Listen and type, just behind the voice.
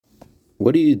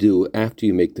What do you do after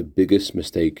you make the biggest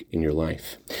mistake in your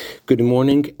life? Good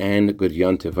morning and good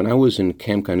Yontif. When I was in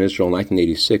Camp Gan Israel in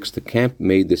 1986, the camp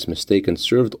made this mistake and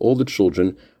served all the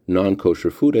children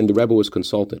non-kosher food, and the Rebbe was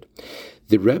consulted.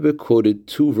 The Rebbe quoted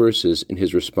two verses in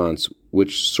his response,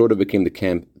 which sort of became the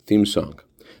camp theme song.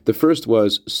 The first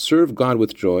was, serve God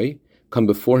with joy, come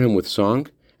before him with song,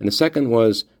 and the second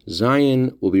was,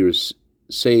 Zion will be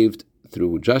saved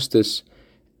through justice,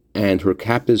 and her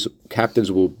captives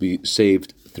will be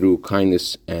saved through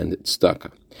kindness and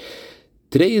tzedakah.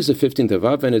 Today is the 15th of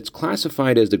Av, and it's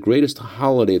classified as the greatest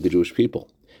holiday of the Jewish people.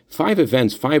 5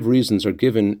 reasons are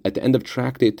given at the end of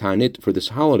Tractate Ta'anit for this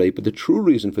holiday, but the true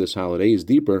reason for this holiday is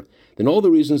deeper than all the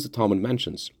reasons the Talmud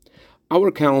mentions. Our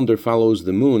calendar follows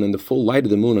the moon, and the full light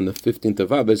of the moon on the 15th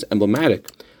of Av is emblematic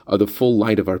of the full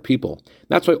light of our people.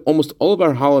 That's why almost all of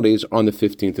our holidays are on the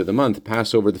 15th of the month.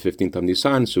 Passover, the 15th of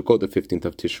Nisan, Sukkot, the 15th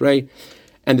of Tishrei.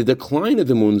 And the decline of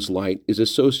the moon's light is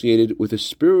associated with a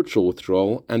spiritual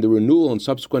withdrawal, and the renewal and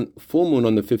subsequent full moon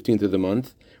on the 15th of the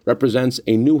month represents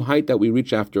a new height that we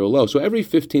reach after a low. So every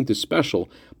 15th is special,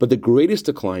 but the greatest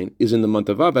decline is in the month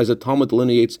of Av, as the Talmud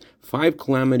delineates 5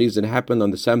 calamities that happened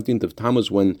on the 17th of Tammuz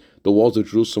when the walls of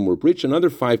Jerusalem were breached, and another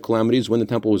 5 calamities when the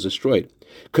temple was destroyed.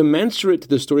 Commensurate to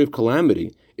the story of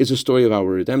calamity is the story of our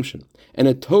redemption, and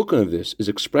a token of this is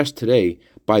expressed today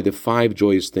by the 5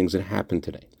 joyous things that happened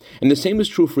today. And the same is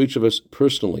true for each of us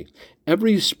personally.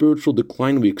 Every spiritual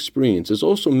decline we experience is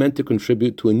also meant to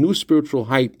contribute to a new spiritual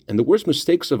height, and the worst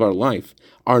mistakes of our life,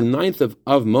 our 9th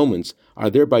of moments, are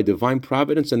there by divine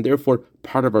providence and therefore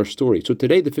part of our story. So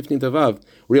today, the 15th of Av,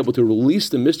 we're able to release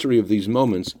the mystery of these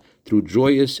moments through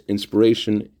joyous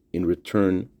inspiration in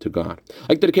return to God. I'd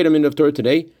like to dedicate a minute of Torah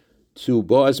today to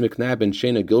Boaz McNabb and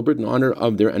Shana Gilbert in honor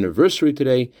of their anniversary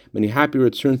today. Many happy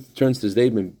returns this day.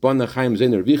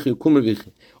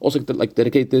 Also, I'd like to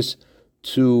dedicate this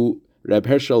to Reb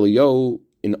Hershel Yo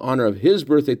in honor of his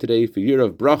birthday today for year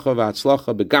of bracha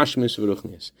v'atzlacha begashmis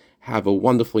v'ruchnis. Have a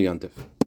wonderful Yontif.